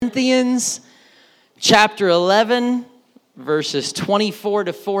Corinthians chapter 11, verses 24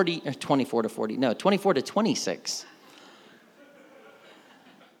 to 26.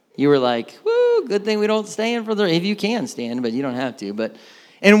 You were like, woo, good thing we don't stand for the, if you can stand, but you don't have to.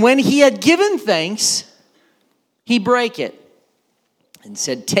 And when he had given thanks, he brake it and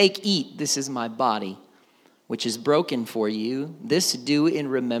said, take, eat, this is my body, which is broken for you. This do in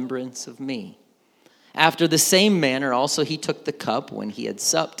remembrance of me. After the same manner also he took the cup when he had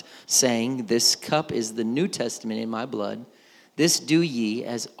supped, saying, this cup is the New Testament in my blood. This do ye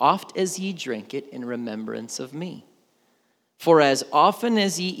as oft as ye drink it in remembrance of me. For as often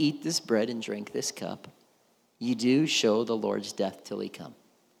as ye eat this bread and drink this cup, ye do show the Lord's death till he come.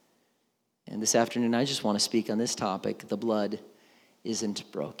 And this afternoon I just want to speak on this topic. The blood isn't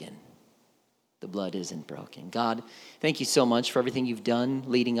broken. The blood isn't broken. God, thank you so much for everything you've done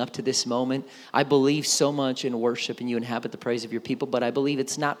leading up to this moment. I believe so much in worship, and you inhabit the praise of your people, but I believe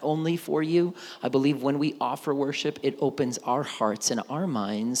it's not only for you. I believe when we offer worship, it opens our hearts and our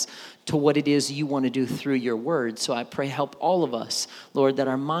minds to what it is you want to do through your word. So I pray, help all of us, Lord, that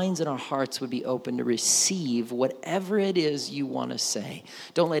our minds and our hearts would be open to receive whatever it is you want to say.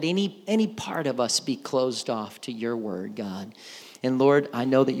 Don't let any part of us be closed off to your word, God. And Lord, I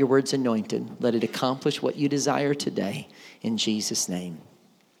know that your word's anointed. Let it accomplish what you desire today. In Jesus' name,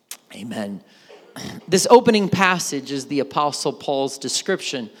 amen. This opening passage is the Apostle Paul's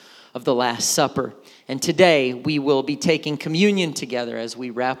description of the Last Supper. And today we will be taking communion together as we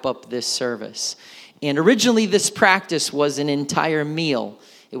wrap up this service. And originally this practice was an entire meal.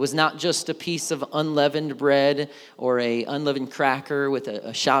 It was not just a piece of unleavened bread or a unleavened cracker with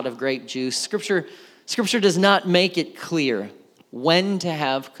a shot of grape juice. Scripture does not make it clear when to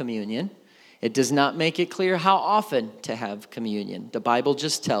have communion. It does not make it clear how often to have communion. The Bible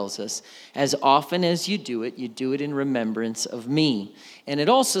just tells us, as often as you do it in remembrance of me. And it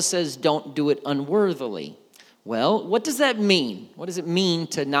also says, don't do it unworthily. Well, what does that mean? What does it mean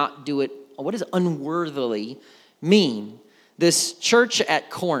to not do it? What does unworthily mean? This church at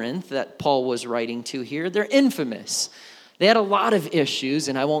Corinth that Paul was writing to here, they're infamous. They had a lot of issues,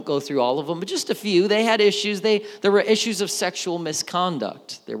 and I won't go through all of them, but just a few. They had issues. There were issues of sexual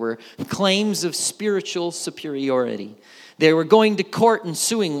misconduct. There were claims of spiritual superiority. They were going to court and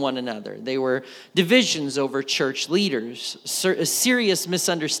suing one another. There were divisions over church leaders, serious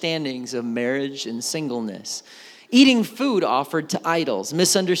misunderstandings of marriage and singleness, eating food offered to idols,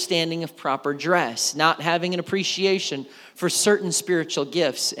 misunderstanding of proper dress, not having an appreciation for certain spiritual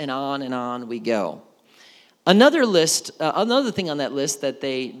gifts, and on we go. Another thing on that list that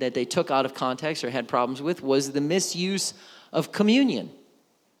they took out of context or had problems with was the misuse of communion.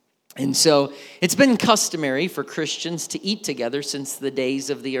 And so it's been customary for Christians to eat together since the days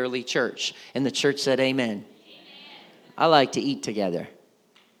of the early church. And the church said, amen. I like to eat together.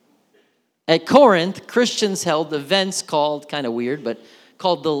 At Corinth, Christians held events called, kind of weird, but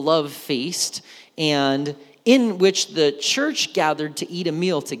called the Love Feast, and in which the church gathered to eat a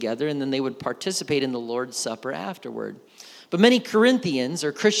meal together, and then they would participate in the Lord's Supper afterward. But many Corinthians,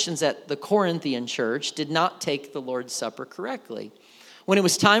 or Christians at the Corinthian church, did not take the Lord's Supper correctly. When it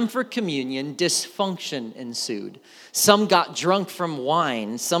was time for communion, dysfunction ensued. Some got drunk from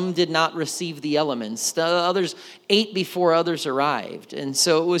wine. Some did not receive the elements. The others ate before others arrived. And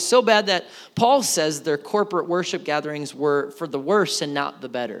so it was so bad that Paul says their corporate worship gatherings were for the worse and not the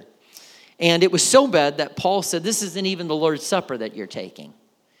better. And it was so bad that Paul said, this isn't even the Lord's Supper that you're taking.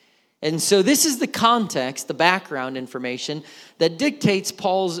 And so this is the context, the background information that dictates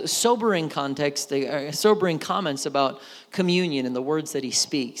Paul's sobering comments about communion and the words that he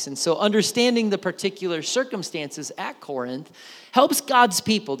speaks. And so understanding the particular circumstances at Corinth helps God's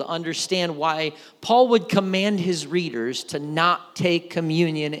people to understand why Paul would command his readers to not take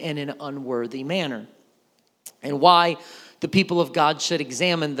communion in an unworthy manner, and why the people of God should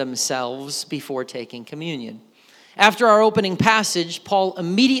examine themselves before taking communion. After our opening passage, Paul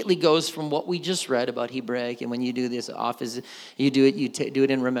immediately goes from what we just read about Hebraic, and when you do this you do it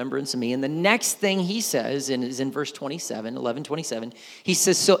in remembrance of me. And the next thing he says is in verse 11:27. He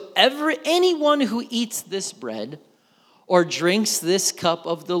says, so anyone who eats this bread or drinks this cup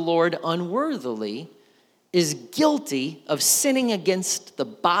of the Lord unworthily is guilty of sinning against the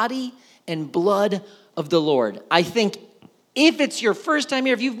body and blood of the Lord. I think if it's your first time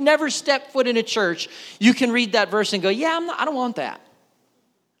here, if you've never stepped foot in a church, you can read that verse and go, yeah, I don't want that.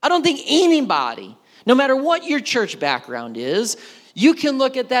 I don't think anybody, no matter what your church background is, you can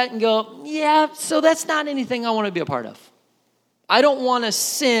look at that and go, yeah, so that's not anything I want to be a part of. I don't want to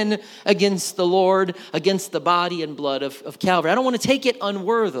sin against the Lord, against the body and blood of Calvary. I don't want to take it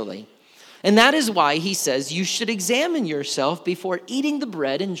unworthily. And that is why he says you should examine yourself before eating the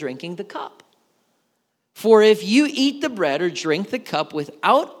bread and drinking the cup. For if you eat the bread or drink the cup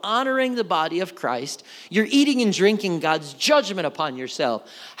without honoring the body of Christ, you're eating and drinking God's judgment upon yourself.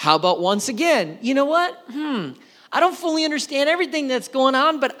 How about once again, you know what? I don't fully understand everything that's going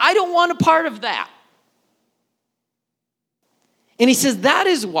on, but I don't want a part of that. And he says, that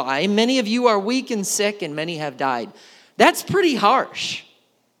is why many of you are weak and sick and many have died. That's pretty harsh.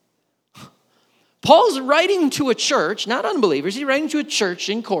 Paul's writing to a church, not unbelievers. He's writing to a church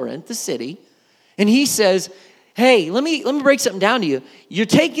in Corinth, the city. And he says, hey, let me break something down to you. You're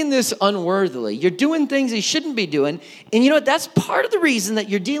taking this unworthily. You're doing things you shouldn't be doing. And you know what? That's part of the reason that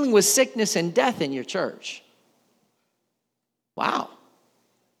you're dealing with sickness and death in your church. Wow.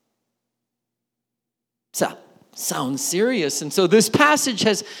 So, sounds serious. And so this passage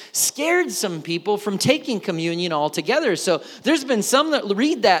has scared some people from taking communion altogether. So there's been some that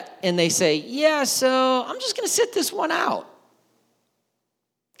read that and they say, yeah, so I'm just going to sit this one out.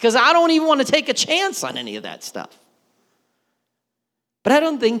 Because I don't even want to take a chance on any of that stuff. But I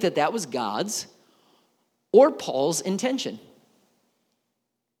don't think that that was God's or Paul's intention.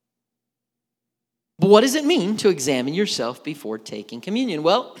 But what does it mean to examine yourself before taking communion?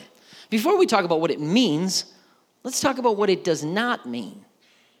 Well, before we talk about what it means, let's talk about what it does not mean.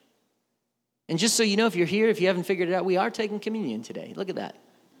 And just so you know, if you're here, if you haven't figured it out, we are taking communion today. Look at that.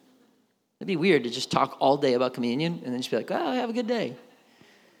 It'd be weird to just talk all day about communion and then just be like, oh, have a good day.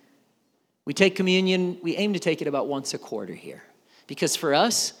 We take communion, we aim to take it about once a quarter here. Because for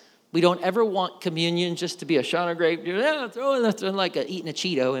us, we don't ever want communion just to be a shot of grape, throw it like eating a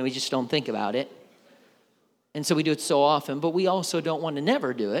Cheeto, and we just don't think about it. And so we do it so often, but we also don't want to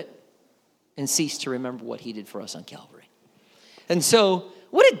never do it and cease to remember what he did for us on Calvary. And so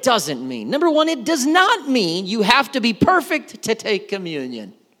what it doesn't mean, number one, it does not mean you have to be perfect to take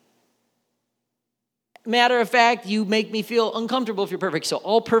communion. Matter of fact, you make me feel uncomfortable if you're perfect. So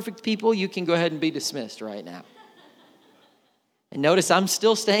all perfect people, you can go ahead and be dismissed right now. And notice I'm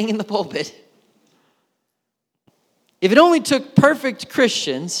still staying in the pulpit. If it only took perfect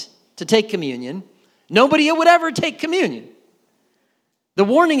Christians to take communion, nobody would ever take communion. The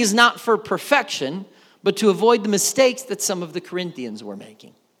warning is not for perfection, but to avoid the mistakes that some of the Corinthians were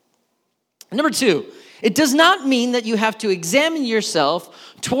making. Number two, it does not mean that you have to examine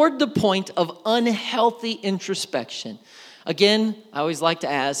yourself toward the point of unhealthy introspection. Again, I always like to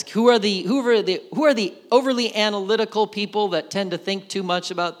ask, who are the overly analytical people that tend to think too much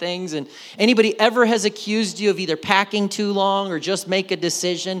about things? And anybody ever has accused you of either packing too long or just make a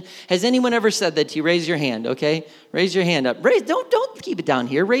decision? Has anyone ever said that to you? Raise your hand, okay? Raise your hand up. Don't keep it down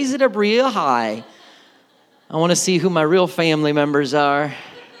here. Raise it up real high. I want to see who my real family members are.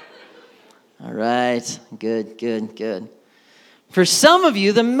 All right, good. For some of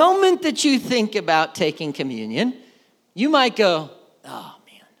you, the moment that you think about taking communion, you might go, oh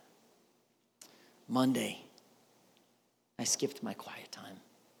man, Monday, I skipped my quiet time.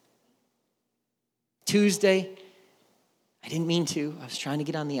 Tuesday, I didn't mean to. I was trying to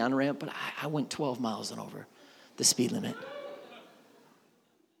get on the on-ramp, but I went 12 miles and over the speed limit.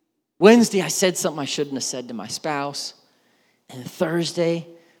 Wednesday, I said something I shouldn't have said to my spouse. And Thursday,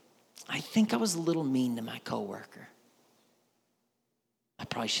 I think I was a little mean to my coworker. I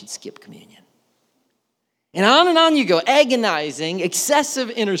probably should skip communion. And on you go, agonizing, excessive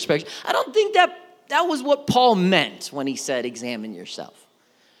introspection. I don't think that was what Paul meant when he said examine yourself.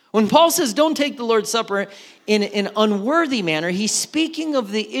 When Paul says don't take the Lord's Supper in an unworthy manner, he's speaking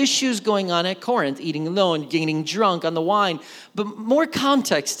of the issues going on at Corinth, eating alone, getting drunk on the wine. But more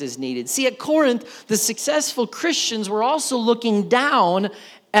context is needed. See, at Corinth, the successful Christians were also looking down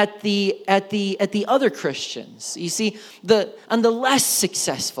at the other Christians. You see, on the less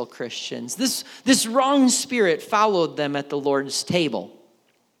successful Christians, this wrong spirit followed them at the Lord's table.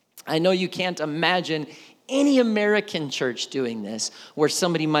 I know you can't imagine any American church doing this, where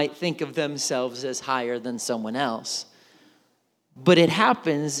somebody might think of themselves as higher than someone else. But it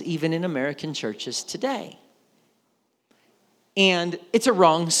happens even in American churches today. And it's a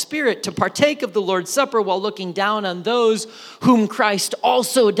wrong spirit to partake of the Lord's Supper while looking down on those whom Christ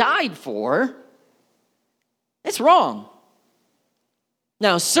also died for. It's wrong.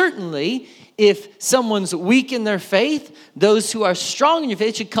 Now, certainly, if someone's weak in their faith, those who are strong in your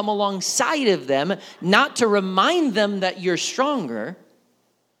faith should come alongside of them, not to remind them that you're stronger,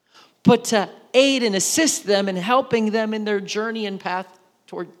 but to aid and assist them in helping them in their journey and path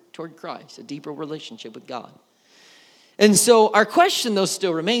toward Christ, a deeper relationship with God. And so our question, though,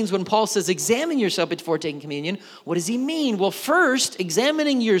 still remains when Paul says, examine yourself before taking communion. What does he mean? Well, first,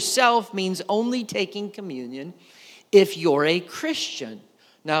 examining yourself means only taking communion if you're a Christian.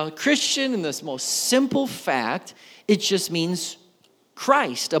 Now, Christian, in this most simple fact, it just means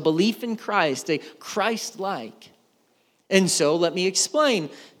Christ, a belief in Christ, a Christ-like. And so let me explain.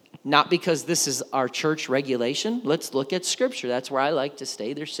 Not because this is our church regulation. Let's look at Scripture. That's where I like to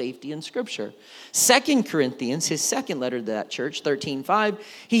stay. There's safety in Scripture. 2 Corinthians, his second letter to that church, 13:5,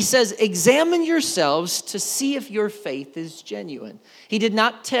 he says, examine yourselves to see if your faith is genuine. He did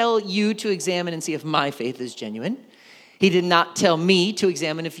not tell you to examine and see if my faith is genuine. He did not tell me to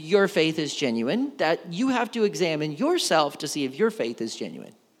examine if your faith is genuine. That you have to examine yourself to see if your faith is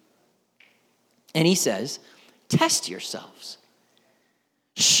genuine. And he says, test yourselves.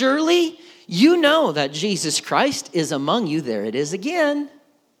 Surely you know that Jesus Christ is among you. There it is again.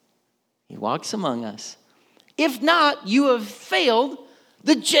 He walks among us. If not, you have failed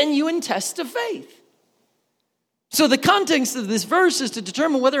the genuine test of faith. So the context of this verse is to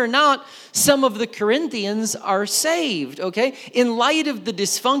determine whether or not some of the Corinthians are saved, okay? In light of the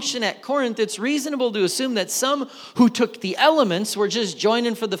dysfunction at Corinth, it's reasonable to assume that some who took the elements were just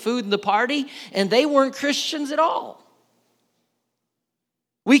joining for the food and the party, and they weren't Christians at all.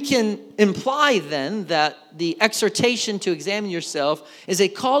 We can imply then that the exhortation to examine yourself is a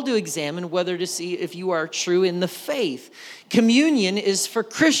call to examine whether to see if you are true in the faith. Communion is for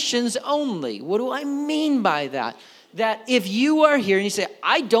Christians only. What do I mean by that? That if you are here and you say,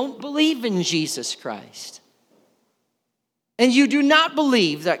 I don't believe in Jesus Christ, and you do not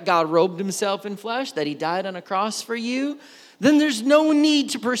believe that God robed himself in flesh, that he died on a cross for you, then there's no need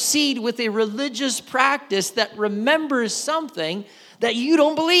to proceed with a religious practice that remembers something that you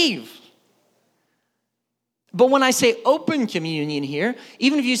don't believe. But when I say open communion here,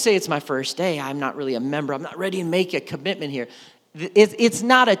 even if you say it's my first day, I'm not really a member, I'm not ready to make a commitment here. It's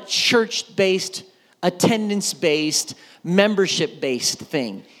not a church-based, attendance-based, membership-based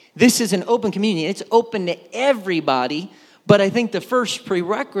thing. This is an open communion. It's open to everybody. But I think the first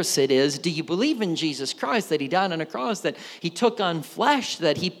prerequisite is, do you believe in Jesus Christ, that he died on a cross, that he took on flesh,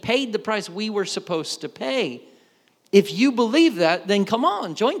 that he paid the price we were supposed to pay? If you believe that, then come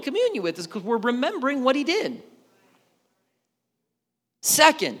on, join communion with us because we're remembering what he did.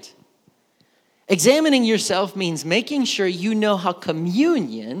 Second, examining yourself means making sure you know how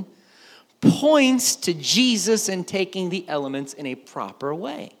communion points to Jesus and taking the elements in a proper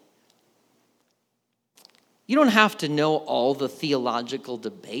way. You don't have to know all the theological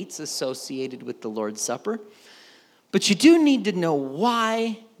debates associated with the Lord's Supper, but you do need to know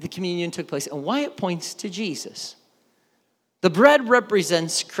why the communion took place and why it points to Jesus. The bread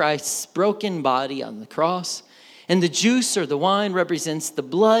represents Christ's broken body on the cross, and the juice or the wine represents the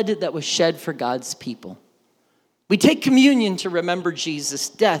blood that was shed for God's people. We take communion to remember Jesus'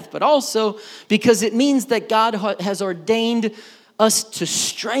 death, but also because it means that God has ordained us to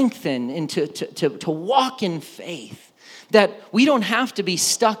strengthen and to walk in faith. That we don't have to be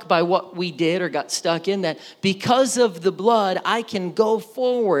stuck by what we did or got stuck in. That because of the blood, I can go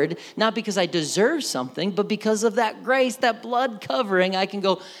forward, not because I deserve something, but because of that grace, that blood covering, I can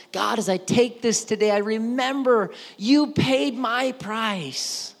go, God, as I take this today, I remember you paid my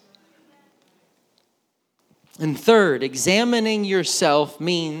price. And third, examining yourself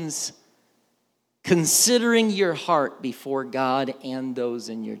means considering your heart before God and those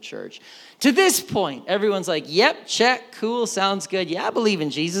in your church. To this point, everyone's like, yep, check, cool, sounds good. Yeah, I believe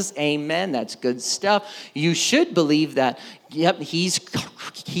in Jesus. Amen. That's good stuff. You should believe that. Yep,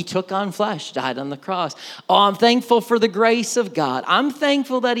 he took on flesh, died on the cross. Oh, I'm thankful for the grace of God. I'm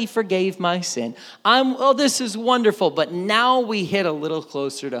thankful that he forgave my sin. This is wonderful. But now we hit a little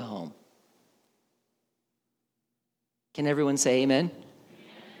closer to home. Can everyone say amen?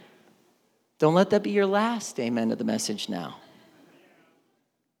 Don't let that be your last amen to the message now.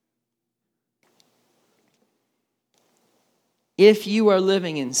 If you are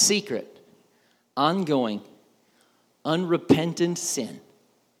living in secret, ongoing, unrepentant sin,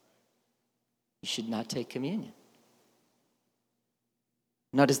 you should not take communion.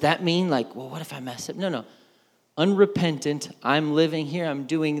 Now, does that mean like, well, what if I mess up? No. Unrepentant, I'm living here, I'm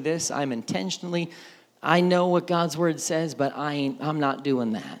doing this, I'm intentionally, I know what God's word says, but I'm not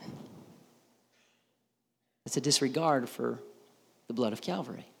doing that. It's a disregard for the blood of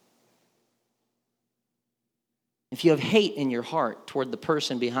Calvary. If you have hate in your heart toward the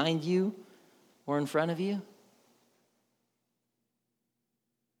person behind you or in front of you,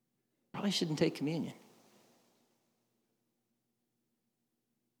 probably shouldn't take communion.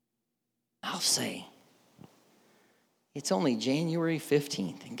 I'll say, it's only January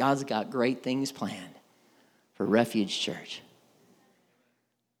 15th, and God's got great things planned for Refuge Church.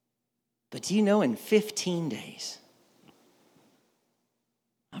 But do you know, in 15 days,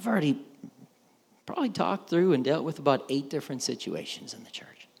 I've already probably talked through and dealt with about 8 different situations in the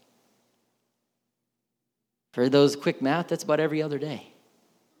church. For those quick math, that's about every other day.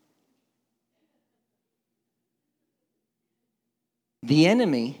 The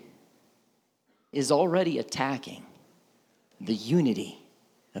enemy is already attacking the unity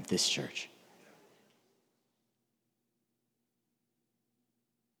of this church.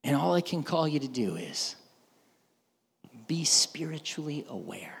 And all I can call you to do is be spiritually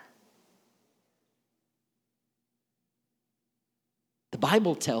aware. The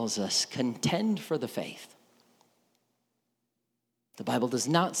Bible tells us, contend for the faith. The Bible does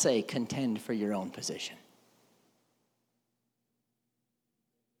not say contend for your own position.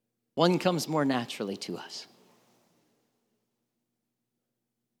 One comes more naturally to us.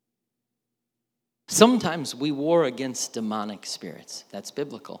 Sometimes we war against demonic spirits. That's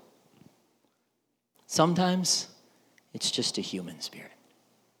biblical. Sometimes it's just a human spirit.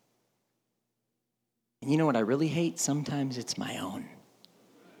 And you know what I really hate? Sometimes it's my own.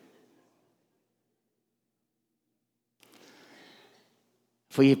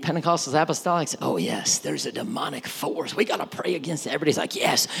 For you Pentecostals, Apostolics, oh yes, there's a demonic force. We got to pray against it. Everybody's like,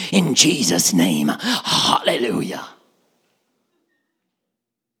 yes, in Jesus' name, hallelujah.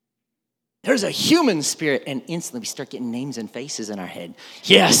 There's a human spirit, and instantly we start getting names and faces in our head.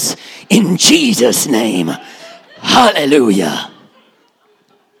 Yes, in Jesus' name, hallelujah.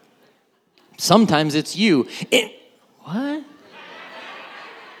 Sometimes it's you. What?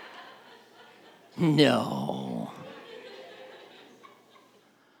 No.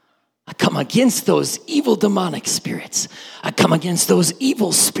 I come against those evil demonic spirits. I come against those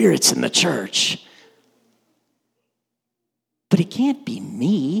evil spirits in the church. But it can't be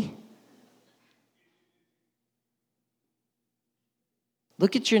me.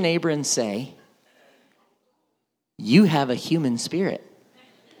 Look at your neighbor and say, you have a human spirit.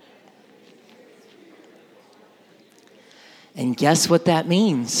 And guess what that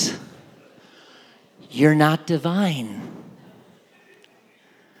means? You're not divine.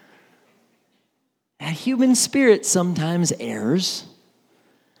 That human spirit sometimes errs,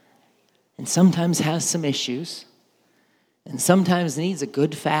 and sometimes has some issues, and sometimes needs a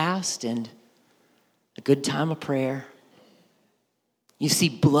good fast and a good time of prayer. You see,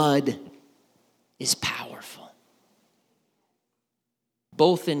 blood is powerful,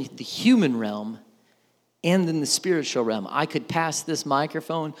 both in the human realm and in the spiritual realm. I could pass this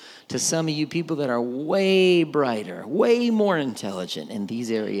microphone to some of you people that are way brighter, way more intelligent in these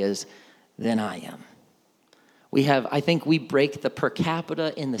areas than I am. I think we break the per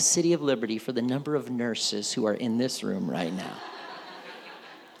capita in the city of Liberty for the number of nurses who are in this room right now.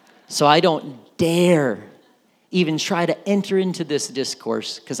 So I don't dare even try to enter into this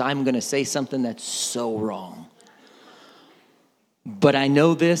discourse because I'm going to say something that's so wrong. But I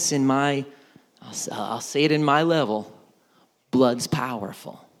know this I'll say it in my level, blood's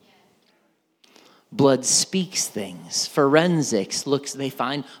powerful. Blood speaks things. Forensics they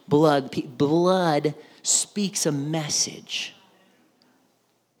find blood. Blood speaks a message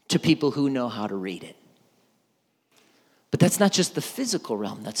to people who know how to read it. But that's not just the physical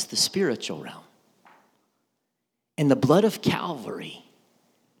realm, that's the spiritual realm. And the blood of Calvary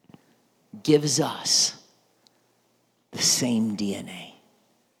gives us the same DNA.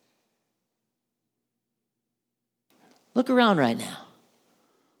 Look around right now.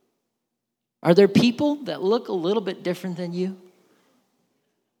 Are there people that look a little bit different than you?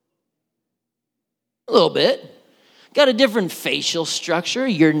 A little bit. Got a different facial structure.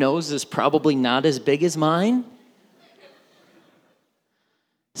 Your nose is probably not as big as mine.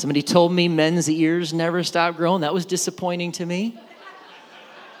 Somebody told me men's ears never stop growing. That was disappointing to me.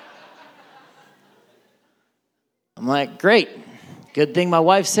 I'm like, great. Good thing my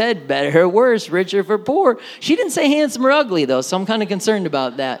wife said, better or worse, richer or poor. She didn't say handsome or ugly, though, so I'm kind of concerned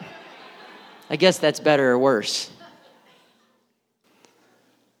about that. I guess that's better or worse.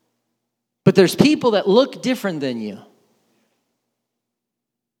 But there's people that look different than you.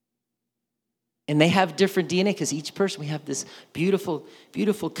 And they have different DNA because each person, we have this beautiful,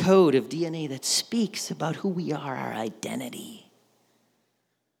 beautiful code of DNA that speaks about who we are, our identity.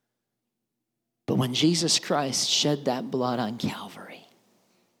 But when Jesus Christ shed that blood on Calvary,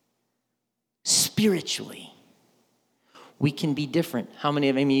 spiritually, we can be different. How many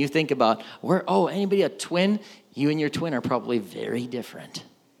of you think about, anybody a twin? You and your twin are probably very different.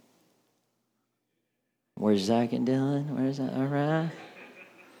 Where's Zach and Dylan? Where's that? All right.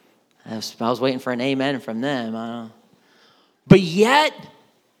 I was waiting for an amen from them. But yet,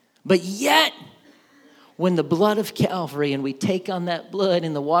 when the blood of Calvary and we take on that blood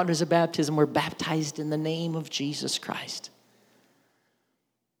in the waters of baptism, we're baptized in the name of Jesus Christ.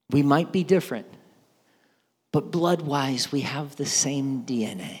 We might be different, But blood-wise, we have the same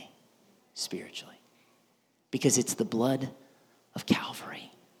DNA spiritually because it's the blood of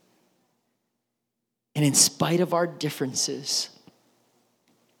Calvary. And in spite of our differences,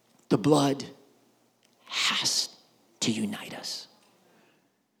 the blood has to unite us.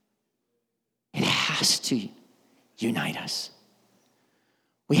 It has to unite us.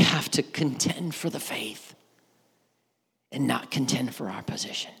 We have to contend for the faith and not contend for our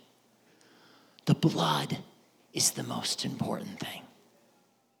position. The blood is the most important thing.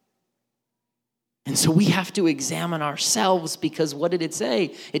 And so we have to examine ourselves, because what did it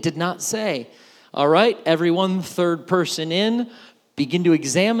say? It did not say, all right, everyone, third person in, begin to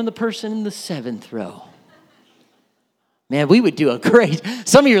examine the person in the seventh row. Man, we would do a great,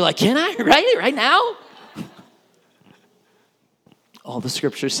 some of you are like, can I write it right now? All the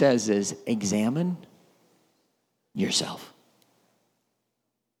scripture says is examine yourself.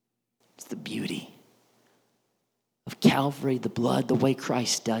 It's the beauty of Calvary, the blood, the way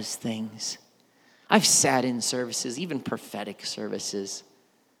Christ does things. I've sat in services, even prophetic services.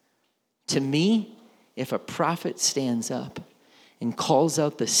 To me, if a prophet stands up and calls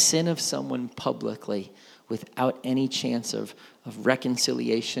out the sin of someone publicly without any chance of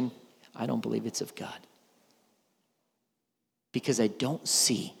reconciliation, I don't believe it's of God. Because I don't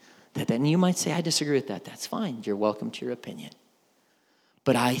see that. Then you might say, I disagree with that. That's fine. You're welcome to your opinion.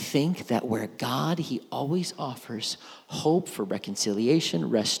 But I think that where God, he always offers hope for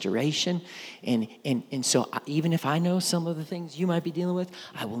reconciliation, restoration. And so even if I know some of the things you might be dealing with,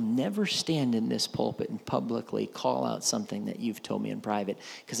 I will never stand in this pulpit and publicly call out something that you've told me in private,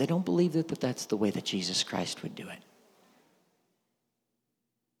 because I don't believe that that's the way that Jesus Christ would do it.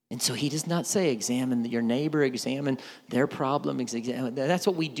 And so he does not say, examine your neighbor, examine their problem. That's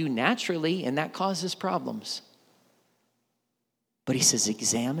what we do naturally, and that causes problems. But he says,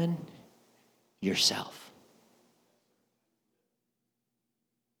 examine yourself.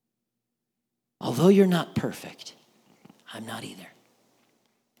 Although you're not perfect, I'm not either.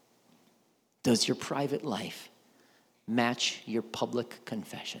 Does your private life match your public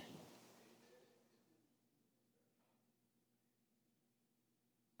confession?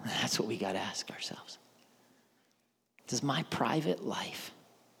 That's what we got to ask ourselves. Does my private life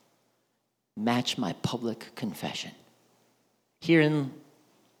match my public confession? Herein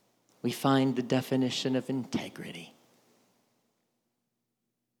we find the definition of integrity.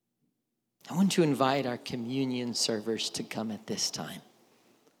 I want to invite our communion servers to come at this time.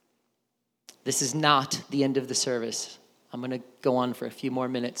 This is not the end of the service. I'm going to go on for a few more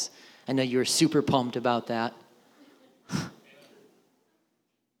minutes. I know you're super pumped about that.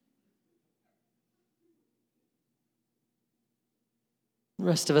 The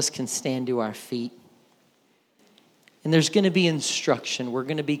rest of us can stand to our feet. And there's going to be instruction. We're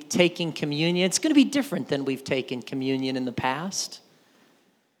going to be taking communion. It's going to be different than we've taken communion in the past.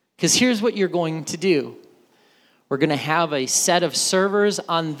 Because here's what you're going to do. We're going to have a set of servers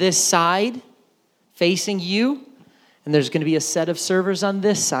on this side facing you. And there's going to be a set of servers on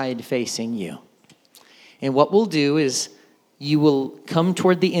this side facing you. And what we'll do is you will come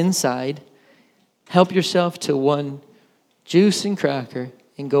toward the inside, help yourself to one juice and cracker,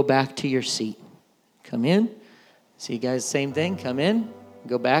 and go back to your seat. Come in. See you guys, same thing. Come in,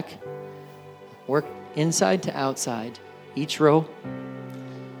 go back. Work inside to outside. Each row.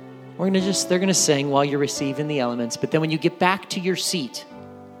 They're going to sing while you're receiving the elements. But then when you get back to your seat,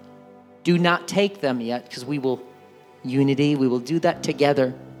 do not take them yet, because we will do that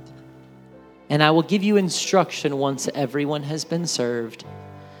together. And I will give you instruction once everyone has been served.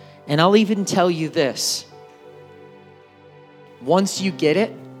 And I'll even tell you this. Once you get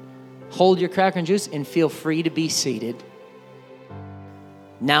it, hold your cracker and juice and feel free to be seated.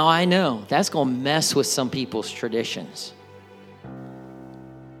 Now I know that's going to mess with some people's traditions.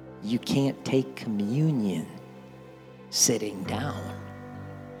 You can't take communion sitting down.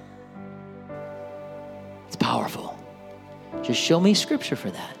 It's powerful. Just show me scripture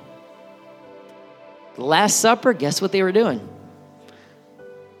for that. The Last Supper, guess what they were doing?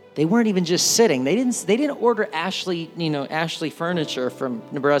 They weren't even just sitting. They didn't order Ashley furniture from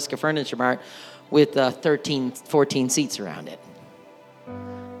Nebraska Furniture Mart with 13, 14 seats around it.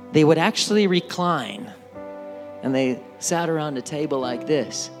 They would actually recline, and they sat around a table like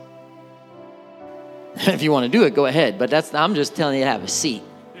this. If you want to do it, go ahead. But I'm just telling you to have a seat.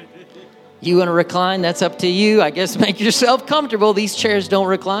 You want to recline? That's up to you. I guess make yourself comfortable. These chairs don't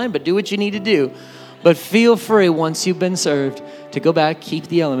recline, but do what you need to do. But feel free, once you've been served, to go back, keep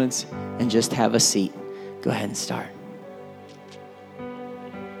the elements, and just have a seat. Go ahead and start.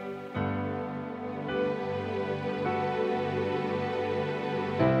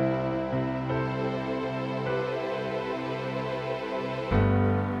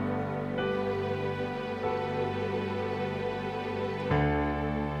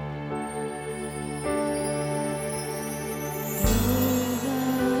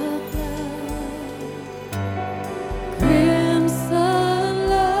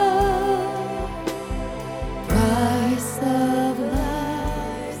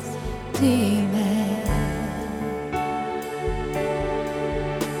 empty man,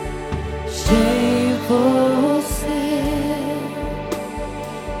 shameful sin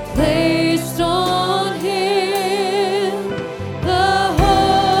placed on him, the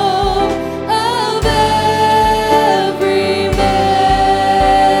hope of every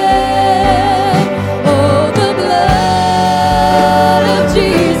man. Oh, the blood of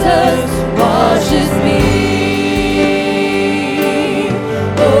Jesus washes me.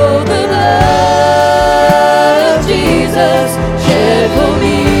 Oh, the blood of Jesus shed for me.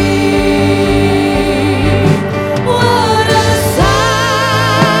 What a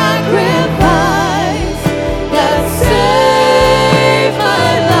sacrifice that saved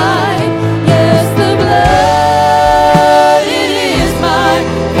my life. Yes, the blood, it is my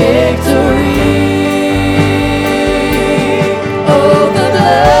victory. Oh, the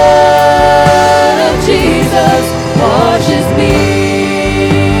blood of Jesus washes me.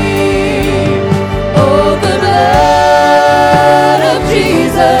 Oh, the blood of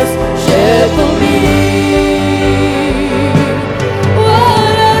Jesus shed for me.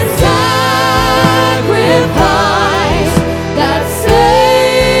 What a sacrifice that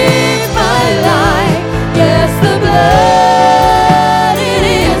saved my life. Yes, the blood, it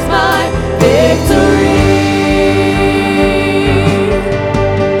is my victory.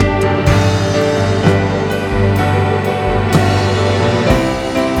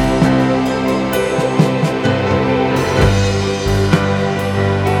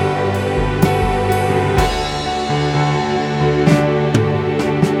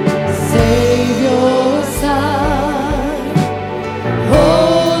 Savior, Son,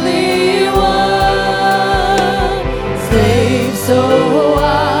 Holy One, save so I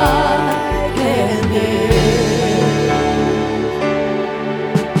can live.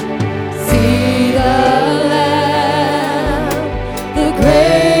 See the Lamb, the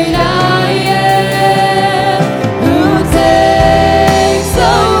great I am, who takes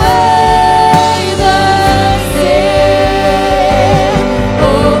away the sin.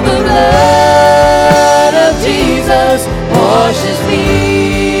 Oh, the blood of Jesus washes me.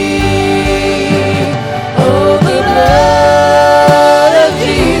 Oh, the blood of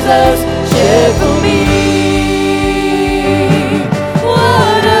Jesus shed for me.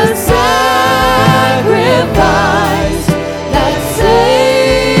 What a sacrifice that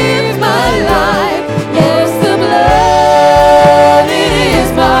saved my life. Yes, the blood, it is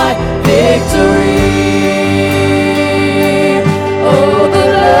my victory. Oh, the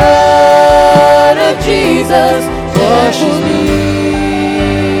blood of Jesus washes me.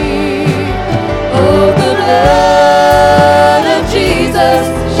 Oh, the blood of Jesus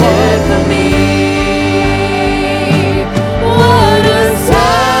shed for me. What a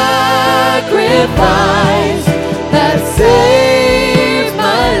sacrifice that saved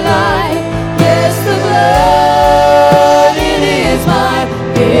my life. Yes, the blood, it is my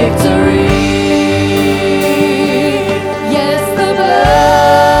victory. Yes, the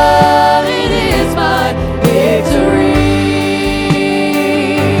blood, it is my victory.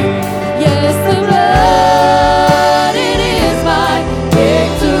 Yes, the blood, it is my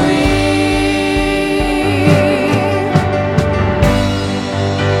victory.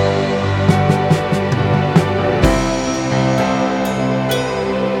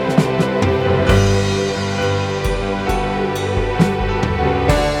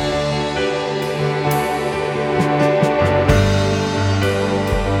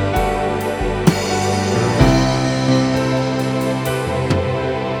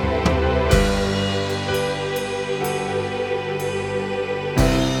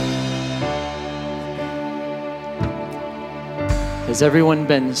 Has everyone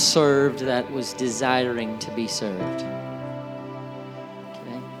been served that was desiring to be served?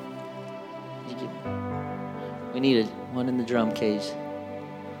 Okay. We need one in the drum cage.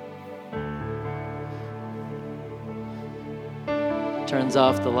 Turns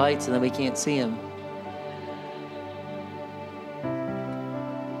off the lights and then we can't see him.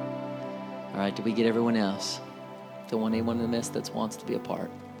 All right, did we get everyone else? Don't want anyone to miss that wants to be a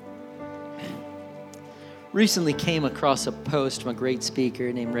part. Recently came across a post from a great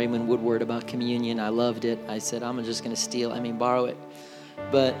speaker named Raymond Woodward about communion. I loved it. I said, I'm just going to borrow it.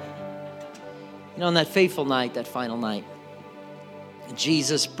 But, on that fateful night, that final night,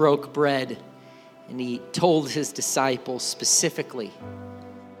 Jesus broke bread and he told his disciples specifically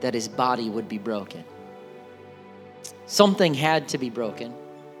that his body would be broken. Something had to be broken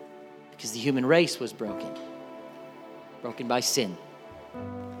because the human race was broken by sin.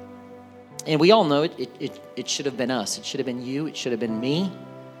 And we all know it should have been us. It should have been you. It should have been me.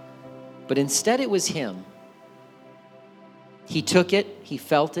 But instead it was him. He took it, he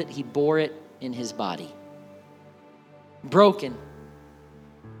felt it, he bore it in his body. Broken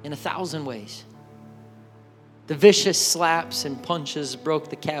in 1,000 ways. The vicious slaps and punches broke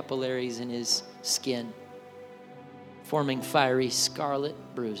the capillaries in his skin, forming fiery scarlet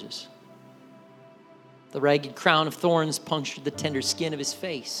bruises. The ragged crown of thorns punctured the tender skin of his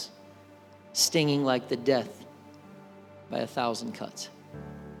face, stinging like the death by 1,000 cuts.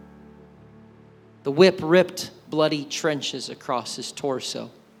 The whip ripped bloody trenches across his torso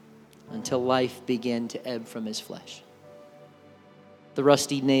until life began to ebb from his flesh. The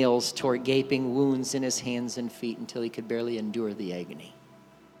rusty nails tore gaping wounds in his hands and feet until he could barely endure the agony.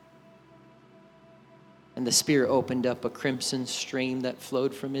 And the spear opened up a crimson stream that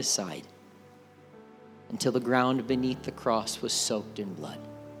flowed from his side until the ground beneath the cross was soaked in blood.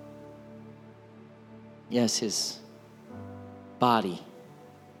 Yes, his body,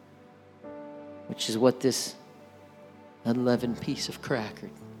 which is what this unleavened piece of cracker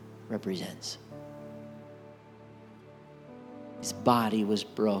represents. His body was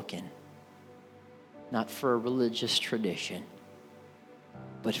broken, not for a religious tradition,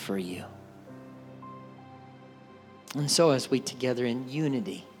 but for you. And so as we together in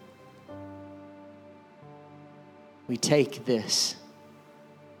unity, we take this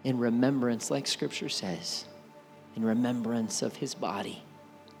in remembrance, like Scripture says, in remembrance of his body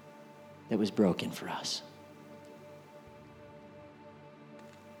that was broken for us.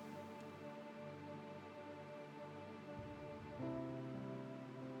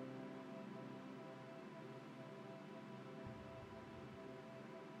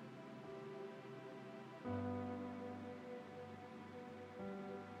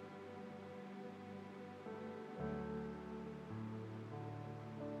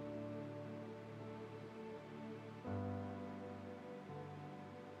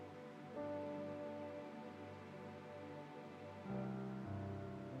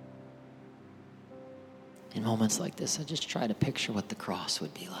 In moments like this, I just try to picture what the cross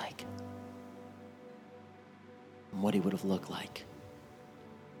would be like and what he would have looked like.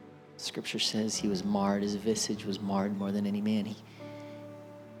 Scripture says he was marred. His visage was marred more than any man. He's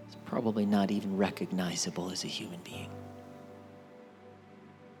probably not even recognizable as a human being.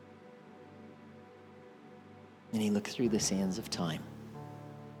 And he looked through the sands of time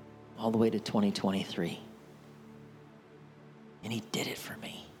all the way to 2023. And he did it for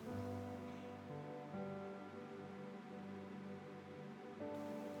me.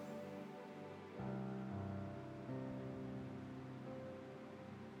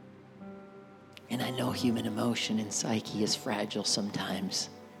 And I know human emotion and psyche is fragile sometimes.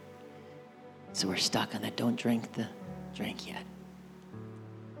 So we're stuck on that. Don't drink the drink yet.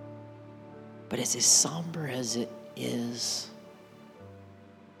 But it's as somber as it is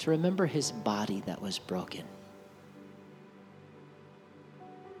to remember his body that was broken.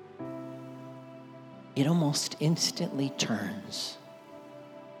 It almost instantly turns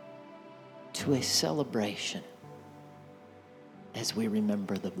to a celebration as we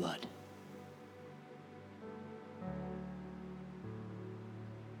remember the blood.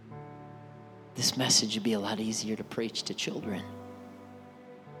 This message would be a lot easier to preach to children.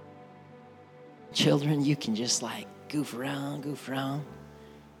 Children, you can just like goof around.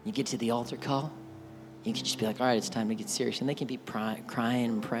 You get to the altar call, you can just be like, all right, it's time to get serious. And they can be crying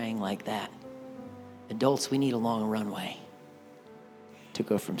and praying like that. Adults, we need a long runway to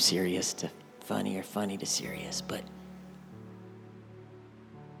go from serious to funny or funny to serious. But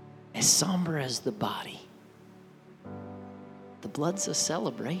as somber as the body, the blood's a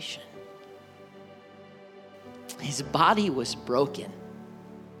celebration. His body was broken,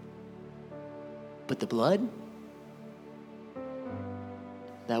 but the blood,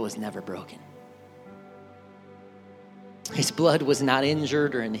 that was never broken. His blood was not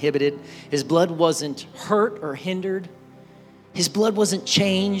injured or inhibited. His blood wasn't hurt or hindered. His blood wasn't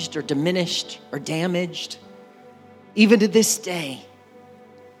changed or diminished or damaged. Even to this day,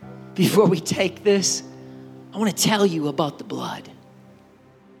 before we take this, I want to tell you about the blood.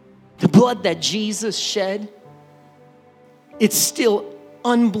 The blood that Jesus shed, it's still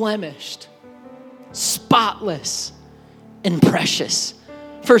unblemished, spotless, and precious.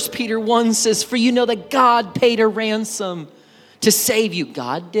 1 Peter 1 says, for you know that God paid a ransom to save you.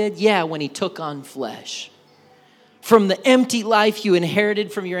 God did? Yeah, when he took on flesh. From the empty life you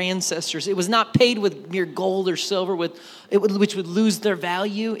inherited from your ancestors. It was not paid with mere gold or silver, which would lose their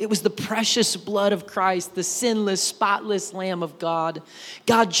value. It was the precious blood of Christ, the sinless, spotless Lamb of God.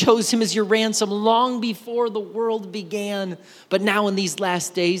 God chose him as your ransom long before the world began. But now in these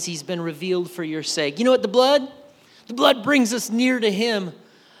last days, he's been revealed for your sake. You know what, the blood? The blood brings us near to him.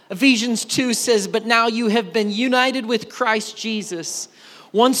 Ephesians 2 says, but now you have been united with Christ Jesus.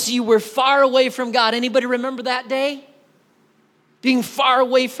 Once you were far away from God. Anybody remember that day? Being far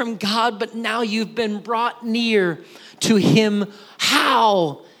away from God, but now you've been brought near to Him.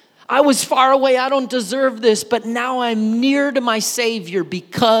 How? I was far away. I don't deserve this, but now I'm near to my Savior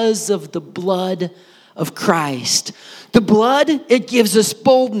because of the blood of Christ. The blood, it gives us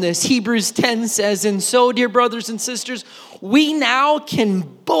boldness. Hebrews 10 says, and so, dear brothers and sisters, we now can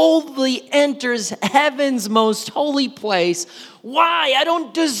boldly enter heaven's most holy place. Why? I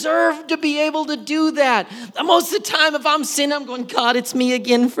don't deserve to be able to do that. Most of the time, if I'm sinning, I'm going, God, it's me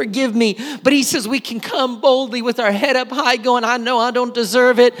again, forgive me. But He says we can come boldly with our head up high going, I know I don't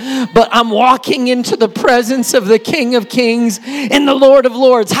deserve it, but I'm walking into the presence of the King of Kings and the Lord of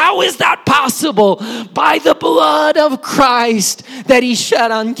Lords. How is that possible? By the blood of Christ that He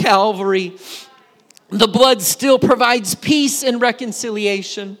shed on Calvary. The blood still provides peace and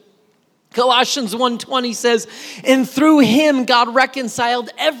reconciliation. Colossians 1:20 says, and through Him God reconciled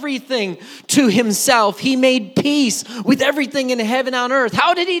everything to Himself. He made peace with everything in heaven and on earth.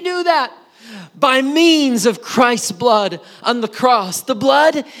 How did He do that? By means of Christ's blood on the cross. The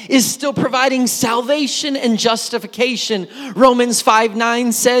blood is still providing salvation and justification. Romans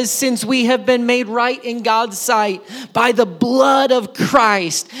 5:9 says, since we have been made right in God's sight by the blood of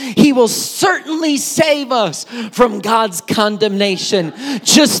Christ, He will certainly save us from God's condemnation.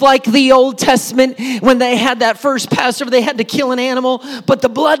 Just like the Old Testament, when they had that first Passover, they had to kill an animal, but the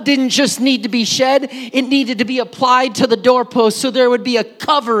blood didn't just need to be shed, it needed to be applied to the doorpost so there would be a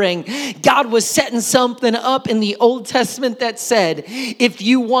covering. God was setting something up in the Old Testament that said, if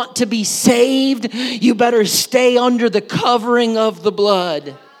you want to be saved, you better stay under the covering of the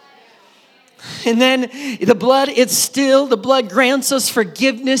blood. And then the blood grants us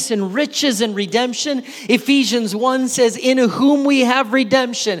forgiveness and riches and redemption. Ephesians 1 says, in whom we have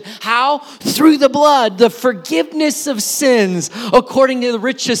redemption. How? Through the blood, the forgiveness of sins according to the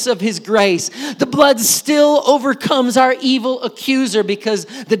riches of His grace. The blood still overcomes our evil accuser because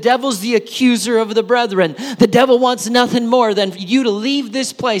the devil's the accuser of the brethren. The devil wants nothing more than for you to leave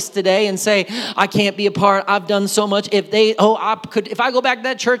this place today and say, I can't be a part. I've done so much. If I go back to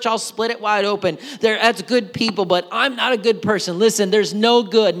that church, I'll split it wide open. That's good people, but I'm not a good person. Listen, there's no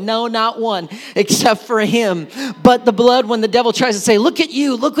good, no, not one, except for Him. But the blood, when the devil tries to say, look at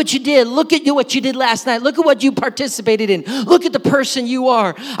you, look what you did, look at you, what you did last night, look at what you participated in, look at the person you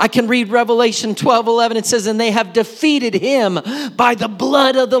are. I can read Revelation 12:11. It says, and they have defeated Him by the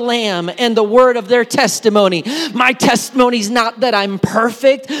blood of the Lamb and the word of their testimony. My testimony is not that I'm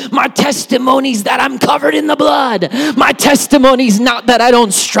perfect. My testimony is that I'm covered in the blood. My testimony is not that I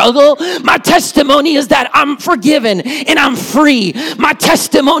don't struggle. My testimony is that I'm forgiven and I'm free. My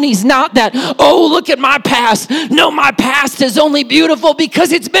testimony is not that, oh, look at my past. No, my past is only beautiful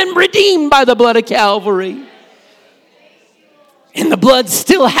because it's been redeemed by the blood of Calvary. And the blood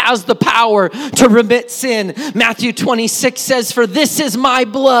still has the power to remit sin. Matthew 26 says, for this is my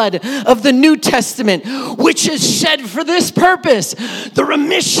blood of the New Testament, which is shed for this purpose. The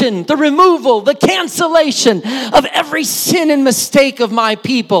remission, the removal, the cancellation of every sin and mistake of my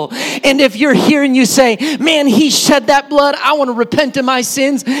people. And if you're here and you say, man, He shed that blood, I want to repent of my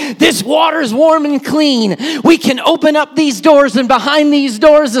sins. This water is warm and clean. We can open up these doors, and behind these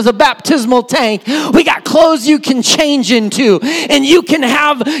doors is a baptismal tank. We got clothes you can change into. And you can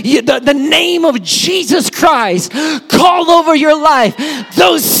have the name of Jesus Christ called over your life.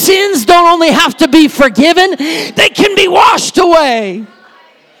 Those sins don't only have to be forgiven, they can be washed away.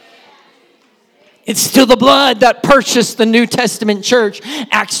 It's still the blood that purchased the New Testament church.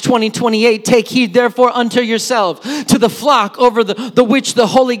 Acts 20:28. Take heed therefore unto yourself to the flock over the which the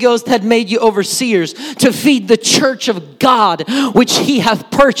Holy Ghost had made you overseers, to feed the church of God, which He hath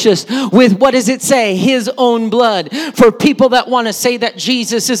purchased with, what does it say? His own blood. For people that want to say that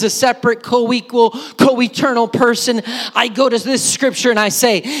Jesus is a separate, co-equal, co-eternal person, I go to this scripture and I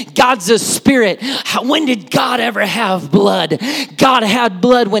say, God's a spirit. When did God ever have blood? God had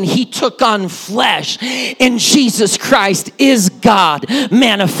blood when He took on flesh. And Jesus Christ is God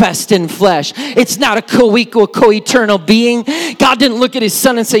manifest in flesh. It's not a co-equal, co-eternal being. God didn't look at His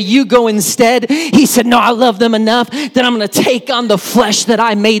Son and say, you go instead. He said, no, I love them enough that I'm going to take on the flesh that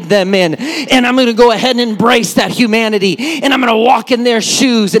I made them in. And I'm going to go ahead and embrace that humanity. And I'm going to walk in their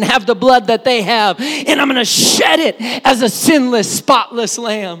shoes and have the blood that they have. And I'm going to shed it as a sinless, spotless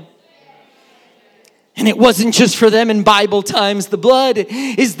lamb. And it wasn't just for them in Bible times. The blood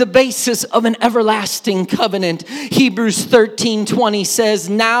is the basis of an everlasting covenant. Hebrews 13:20 says,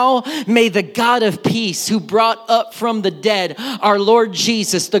 now may the God of peace, who brought up from the dead our Lord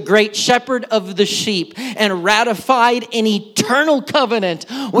Jesus, the great shepherd of the sheep, and ratified an eternal covenant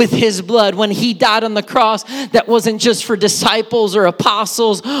with his blood when he died on the cross. That wasn't just for disciples or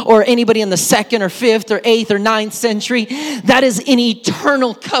apostles or anybody in the 2nd or 5th or 8th or 9th century. That is an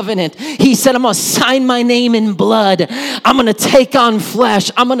eternal covenant. He said, I'm going to sign my name in blood. I'm going to take on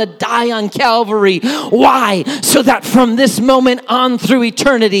flesh. I'm going to die on Calvary. Why? So that from this moment on through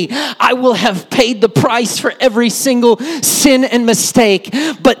eternity, I will have paid the price for every single sin and mistake.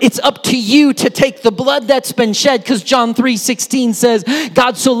 But it's up to you to take the blood that's been shed, because John 3:16 says,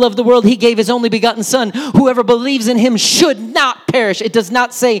 God so loved the world, he gave his only begotten son. Whoever believes in him should not perish. It does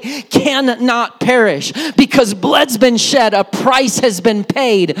not say cannot perish, because blood's been shed, a price has been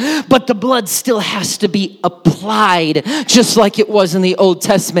paid, but the blood still has to be applied, just like it was in the Old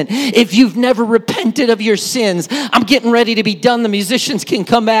Testament. If you've never repented of your sins, I'm getting ready to be done. The musicians can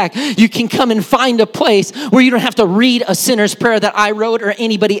come back. You can come and find a place where you don't have to read a sinner's prayer that I wrote or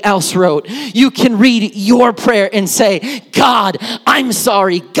anybody else wrote. You can read your prayer and say, God, I'm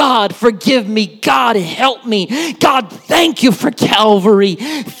sorry. God, forgive me. God, help me. God, thank you for Calvary.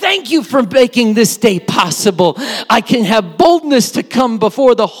 Thank you for making this day possible. I can have boldness to come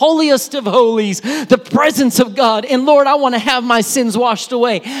before the holiest of holies, the presence of God. And Lord, I want to have my sins washed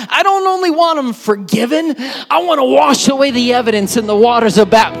away. I don't only want them forgiven. I want to wash away the evidence in the waters of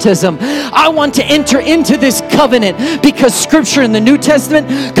baptism. I want to enter into this covenant, because Scripture in the New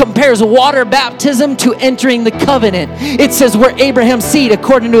Testament compares water baptism to entering the covenant. It says we're Abraham's seed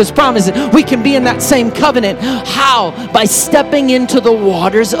according to his promises. We can be in that same covenant. How? By stepping into the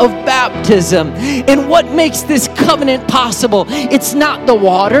waters of baptism. And what makes this covenant possible? It's not the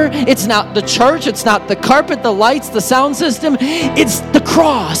water. It's not the church. It's not the carpet, the lights, the sound system. It's the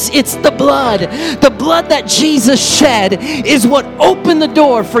cross. It's the blood. The blood that Jesus shed is what opened the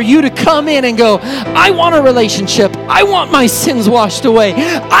door for you to come in and go, I want a relationship. I want my sins washed away.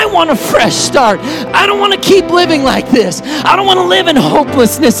 I want a fresh start. I don't want to keep living like this. I don't want to live in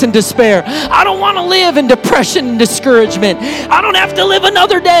hopelessness and despair. I don't want to live in depression and discouragement. I don't have to live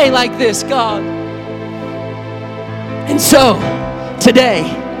another day like this, God. And so, today,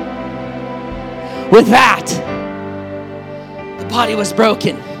 with that, the body was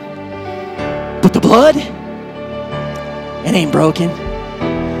broken. But the blood, it ain't broken.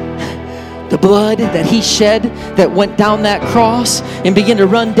 The blood that he shed that went down that cross and began to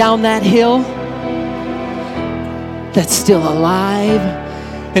run down that hill, that's still alive,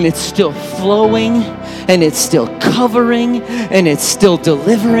 and it's still flowing, and it's still covering, and it's still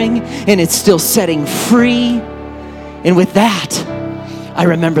delivering, and it's still setting free. And with that, I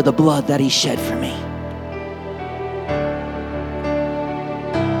remember the blood that he shed for me.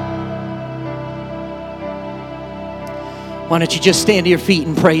 Why don't you just stand to your feet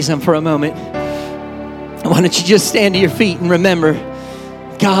and praise him for a moment? Why don't you just stand to your feet and remember,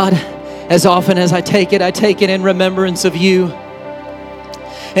 God, as often as I take it in remembrance of you.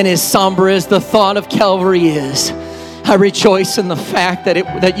 And as somber as the thought of Calvary is, I rejoice in the fact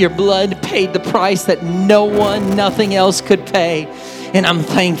that your blood paid the price that no one, nothing else could pay. And I'm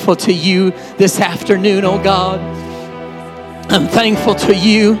thankful to you this afternoon, oh God. I'm thankful to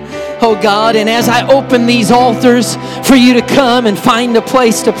you, oh God. And as I open these altars for you to come and find a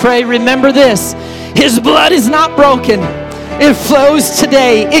place to pray, remember this: his blood is not broken. It flows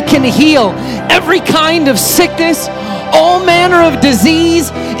today. It can heal every kind of sickness, all manner of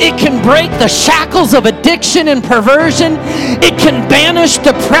disease. It can break the shackles of addiction and perversion. It can banish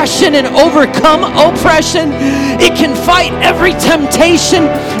depression and overcome oppression. It can fight every temptation,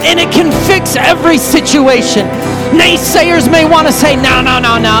 and it can fix every situation. Naysayers may want to say, no,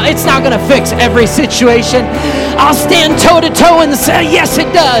 it's not going to fix every situation. I'll stand toe-to-toe and say, yes, it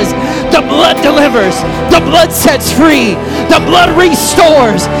does. The blood delivers. The blood sets free. The blood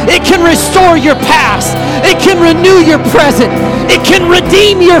restores. It can restore your past. It can renew your present. It can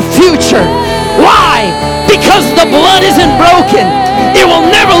redeem your future. Why? Because the blood isn't broken. It will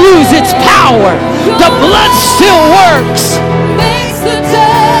never lose its power. The blood still works.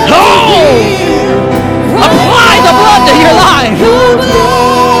 Oh! Apply the blood to your life.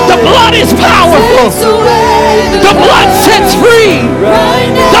 The blood is powerful. The blood sets free.